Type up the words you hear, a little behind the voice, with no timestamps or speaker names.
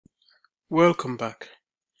Welcome back.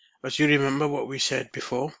 As you remember what we said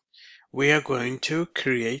before, we are going to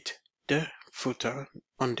create the footer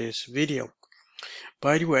on this video.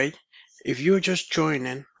 By the way, if you're just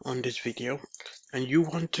joining on this video and you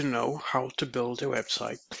want to know how to build a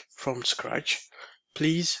website from scratch,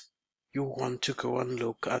 please you want to go and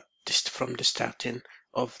look at this from the starting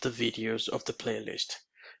of the videos of the playlist,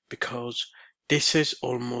 because this is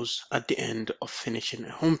almost at the end of finishing a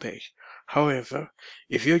homepage. However,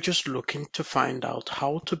 if you're just looking to find out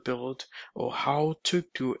how to build or how to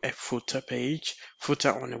do a footer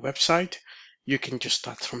on a website, you can just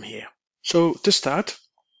start from here. So to start,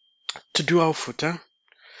 to do our footer,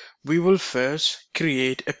 we will first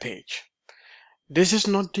create a page. This is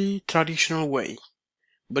not the traditional way,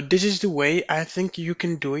 but this is the way I think you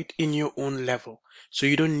can do it in your own level. So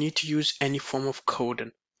you don't need to use any form of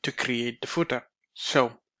coding to create the footer.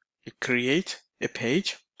 So you create a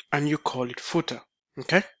page and you call it footer.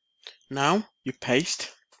 Okay. Now you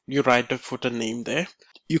paste, you write the footer name there.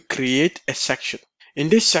 You create a section. In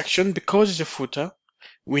this section, because it's a footer,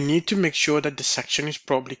 we need to make sure that the section is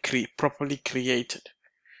properly created.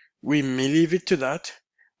 We may leave it to that.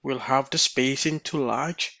 We'll have the spacing to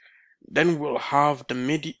large. Then we'll have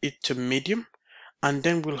it to medium, and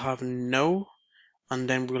then we'll have no, and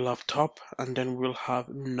then we'll have top, and then we'll have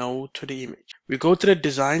no to the image. We go to the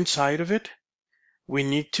design side of it. We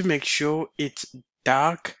need to make sure it's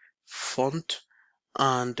dark font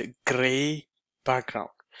and gray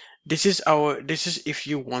background. This is if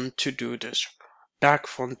you want to do this. Dark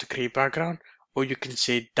font, gray background, or you can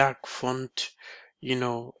say dark font,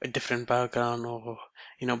 a different background, or,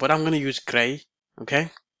 but I'm going to use gray, okay?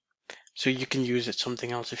 So you can use it something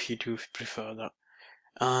else if you do prefer that.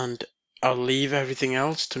 And I'll leave everything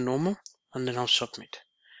else to normal, and then I'll submit.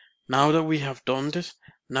 Now that we have done this,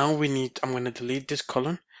 now I'm going to delete this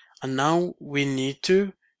column, and now we need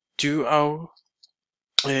to do our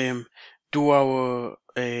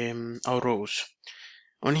rows.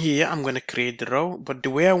 On here, I'm going to create the row, but the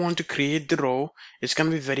way I want to create the row, it's going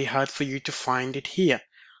to be very hard for you to find it here.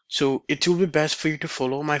 So it will be best for you to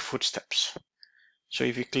follow my footsteps. So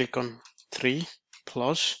if you click on 3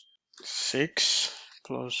 plus 6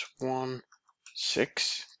 plus 1,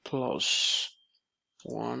 6 plus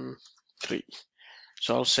 1, 3.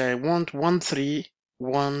 So I'll say I want 1, 3,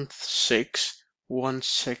 1, 6, 1,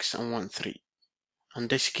 6, and 1, 3. And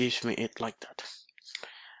this gives me it like that.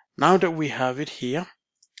 Now that we have it here,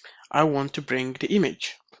 I want to bring the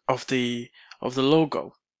image of the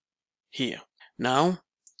logo here. Now,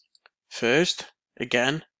 first,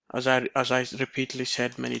 again, as I repeatedly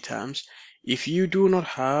said many times, if you do not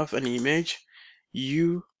have an image,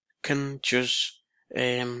 you can just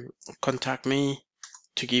contact me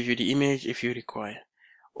to give you the image if you require.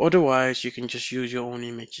 Otherwise, you can just use your own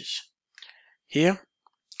images. Here,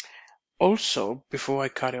 also, before I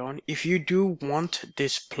carry on, if you do want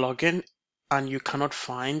this plugin and you cannot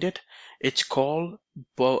find it, it's called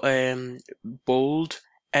Bold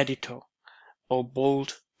Editor or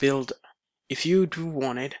Bold Builder. If you do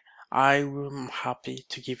want it, I am happy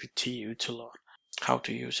to give it to you to learn how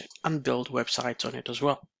to use it and build websites on it as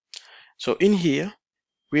well. So in here,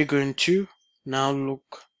 we're going to now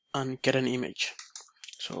look and get an image.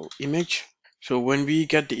 So image. So when we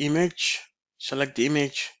get the image, select the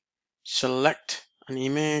image, select an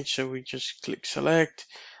image. So we just click select.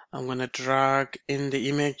 I'm going to drag in the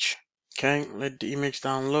image. Okay, let the image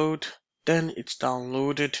download. Then it's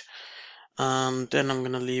downloaded. And then I'm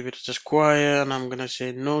going to leave it as quiet, and I'm going to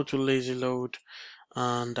say no to lazy load,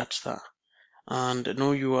 and that's that. And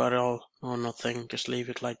no URL, no nothing, just leave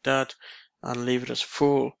it like that and leave it as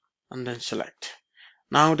full, and then select.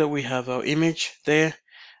 Now that we have our image there,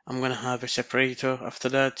 I'm going to have a separator after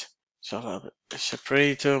that. So I'll have a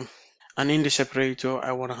separator, and in the separator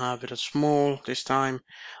I want to have it as small this time,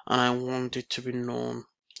 and I want it to be none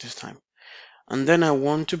this time. And then I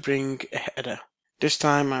want to bring a header. This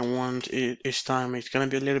time I want it, it's going to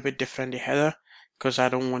be a little bit different, the header, because I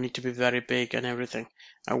don't want it to be very big and everything.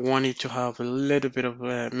 I want it to have a little bit of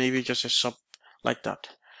maybe just a sub like that.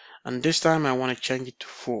 And this time I want to change it to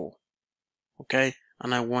 4. Okay,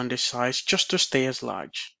 and I want the size just to stay as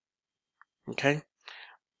large. Okay,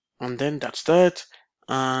 and then that's that,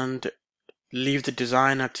 and leave the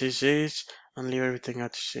design as it is and leave everything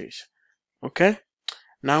as it is. Okay.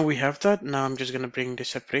 Now we have that. Now I'm just going to bring the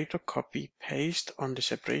separator, copy, paste on the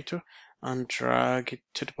separator, and drag it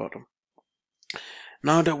to the bottom.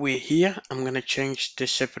 Now that we're here, I'm going to change the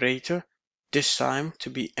separator this time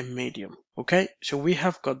to be a medium. Okay, so we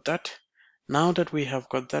have got that. Now that we have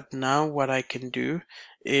got that, now what I can do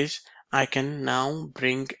is I can now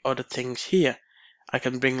bring other things here. I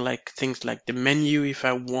can bring like things like the menu if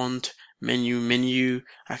I want menu.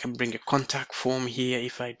 I can bring a contact form here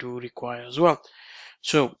if I do require as well.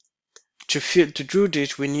 So to do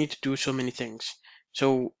this, we need to do so many things.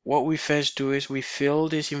 So what we first do is we fill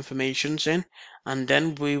these informations in, and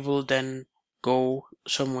then we will then go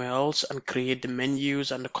somewhere else and create the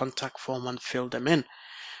menus and the contact form and fill them in.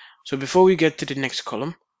 So before we get to the next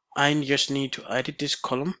column, I just need to edit this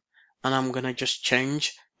column, and I'm gonna just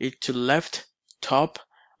change it to left top,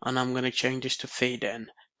 and I'm gonna change this to fade in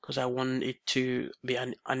because I want it to be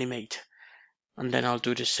an animate. And then I'll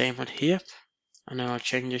do the same on here, and then I'll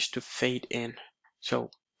change this to fade in. So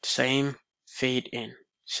same fade in,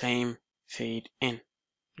 same fade in.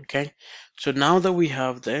 Okay, so now that we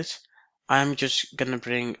have this, I'm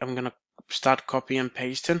gonna start copy and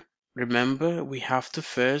pasting. Remember, we have to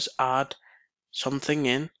first add something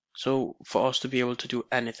in so for us to be able to do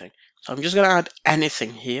anything. So I'm just gonna add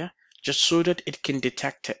anything here just so that it can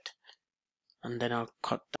detect it, and then I'll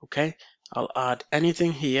cut. Okay, I'll add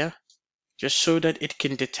anything here just so that it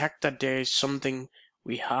can detect that there is something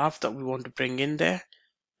we have that we want to bring in there,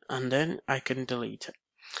 and then I can delete it.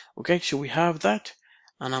 Okay, so we have that,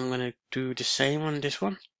 and I'm gonna do the same on this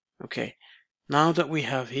one. Okay, now that we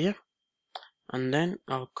have here, and then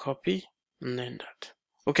I'll copy and then that.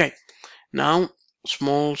 Okay, now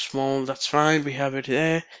small, that's fine, we have it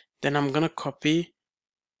there. Then I'm gonna copy,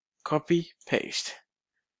 paste.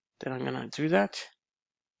 Then I'm gonna do that,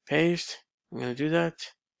 paste, I'm gonna do that,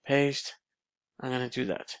 paste, I'm gonna do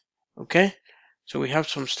that. Okay, so we have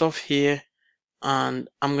some stuff here, and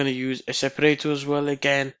I'm gonna use a separator as well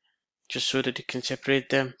again, just so that you can separate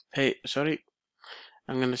them.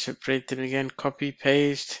 I'm gonna separate them again, copy,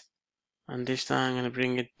 paste, and this time I'm gonna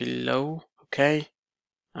bring it below. Okay,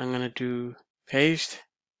 I'm gonna do paste,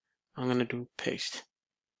 I'm gonna do paste.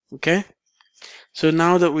 Okay, so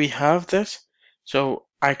now that we have this, so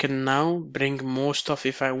I can now bring more stuff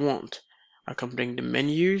if I want. I can bring the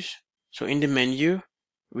menus. So in the menu,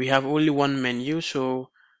 we have only one menu, so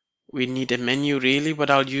we need a menu really, but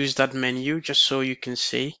I'll use that menu just so you can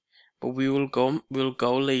see. But we'll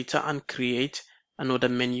go later and create another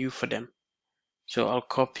menu for them. So I'll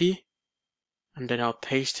copy and then I'll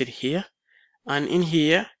paste it here. And in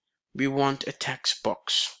here, we want a text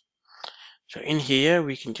box. So in here,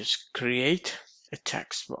 we can just create a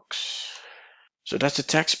text box. So that's the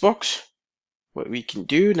text box. What we can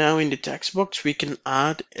do now in the text box, we can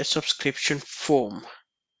add a subscription form.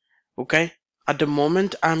 Okay, at the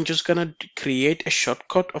moment, I'm just gonna create a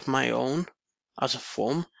shortcut of my own as a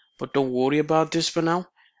form, but don't worry about this for now.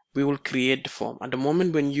 We will create the form. At the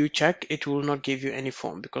moment, when you check, it will not give you any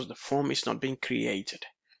form because the form is not being created.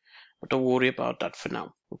 But don't worry about that for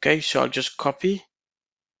now. Okay, so I'll just copy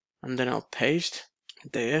and then I'll paste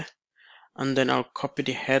there, and then I'll copy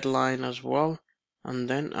the headline as well, and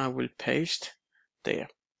then I will paste there,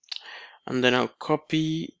 and then I'll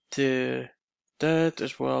copy that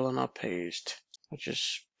as well, and I'll paste. I'll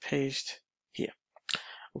just paste here.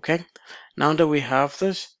 Okay, now that we have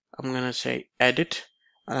this, I'm gonna say edit,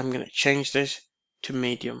 and I'm gonna change this to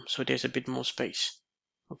medium so there's a bit more space.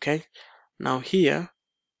 Okay, now here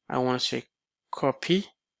I want to say copy,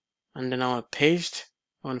 and then I want to paste.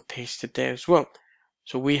 I want to paste it there as well.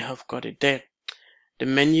 So we have got it there. The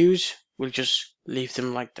menus, we'll just leave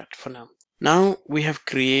them like that for now. Now we have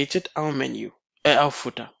created our menu, our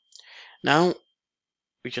footer. Now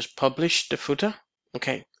we just publish the footer.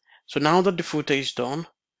 Okay, so now that the footer is done,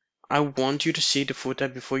 I want you to see the footer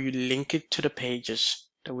before you link it to the pages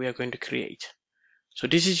that we are going to create. So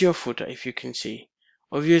this is your footer, if you can see.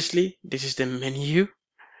 Obviously, this is the menu.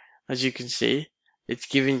 As you can see, it's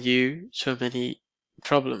giving you so many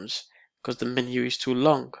problems because the menu is too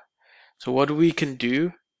long. So what we can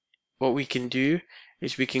do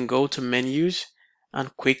is we can go to menus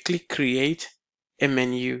and quickly create a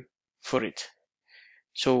menu for it.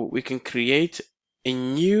 So we can create a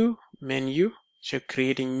new menu, so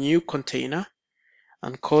create a new container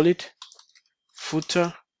and call it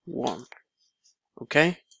footer 1.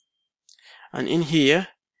 Okay, and in here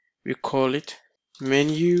we call it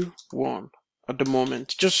menu 1 at the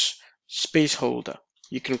moment, just space holder.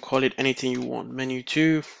 You can call it anything you want. Menu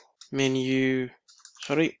 2, menu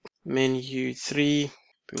 3,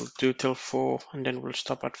 we'll do till 4, and then we'll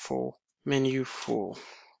stop at 4. Menu 4.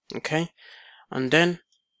 Okay, and then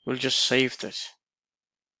we'll just save this.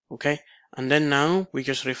 Okay, and then now we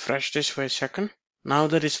just refresh this for a second. Now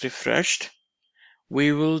that it's refreshed,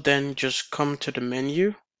 we will then just come to the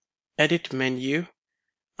menu, edit menu,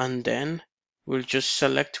 and then we'll just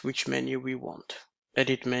select which menu we want.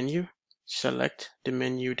 Edit menu, select the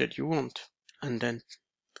menu that you want, and then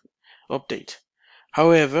update.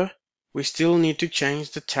 However, we still need to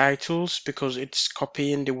change the titles because it's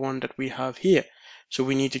copying the one that we have here. So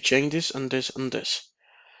we need to change this and this and this.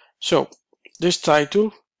 So this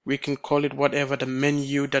title, we can call it whatever the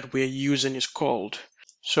menu that we're using is called.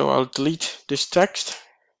 So I'll delete this text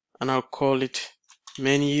and I'll call it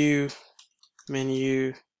menu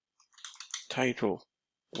title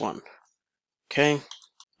 1. Okay,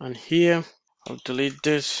 and here I'll delete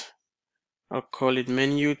this. I'll call it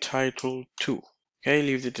menu title 2. Okay,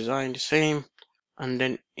 leave the design the same. And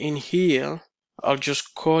then in here, I'll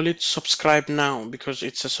just call it subscribe now because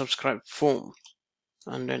it's a subscribe form.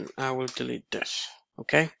 And then I will delete this.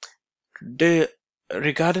 Okay,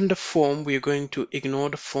 regarding the form, we're going to ignore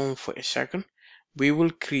the form for a second. We will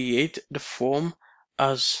create the form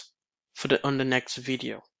as on the next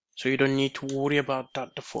video. So you don't need to worry about that,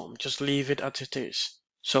 the form. Just leave it as it is.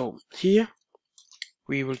 So here,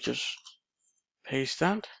 we will just paste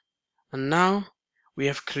that. And now we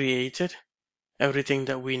have created everything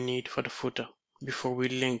that we need for the footer before we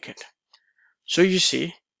link it. So you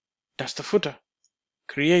see, that's the footer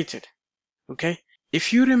created. Okay.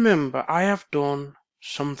 If you remember, I have done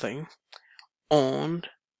something on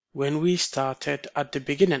when we started at the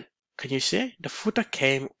beginning. Can you see? The footer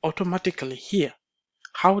came automatically here.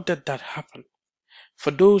 How did that happen?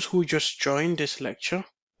 For those who just joined this lecture,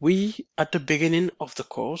 at the beginning of the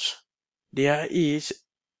course, there is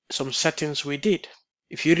some settings we did.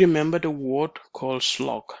 If you remember the word called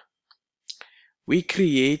slug, we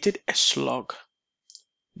created a slug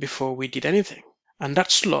before we did anything. And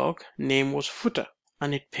that slug name was footer,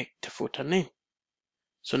 and it picked the footer name.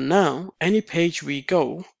 So now any page we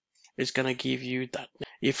go is going to give you that name.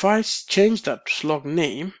 If I change that slug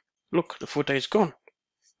name, look, the footer is gone.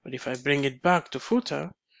 But if I bring it back to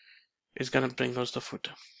footer, it's going to bring us the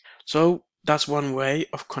footer. So that's one way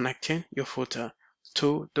of connecting your footer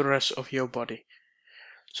to the rest of your body.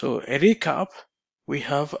 So a recap, we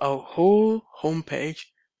have our whole homepage,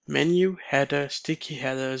 menu, header, sticky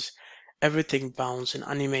headers, everything bouncing,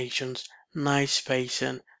 animations, nice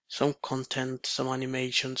spacing, some content, some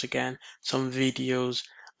animations again, some videos,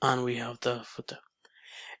 and we have the footer.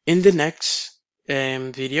 In the next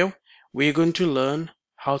video, we're going to learn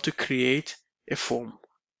how to create a form.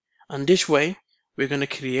 And this way, we're going to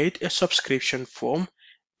create a subscription form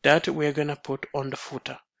that we're going to put on the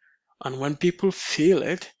footer. And when people fill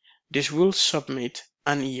it, this will submit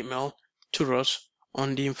an email to us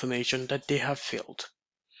on the information that they have filled.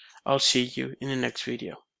 I'll see you in the next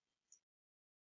video.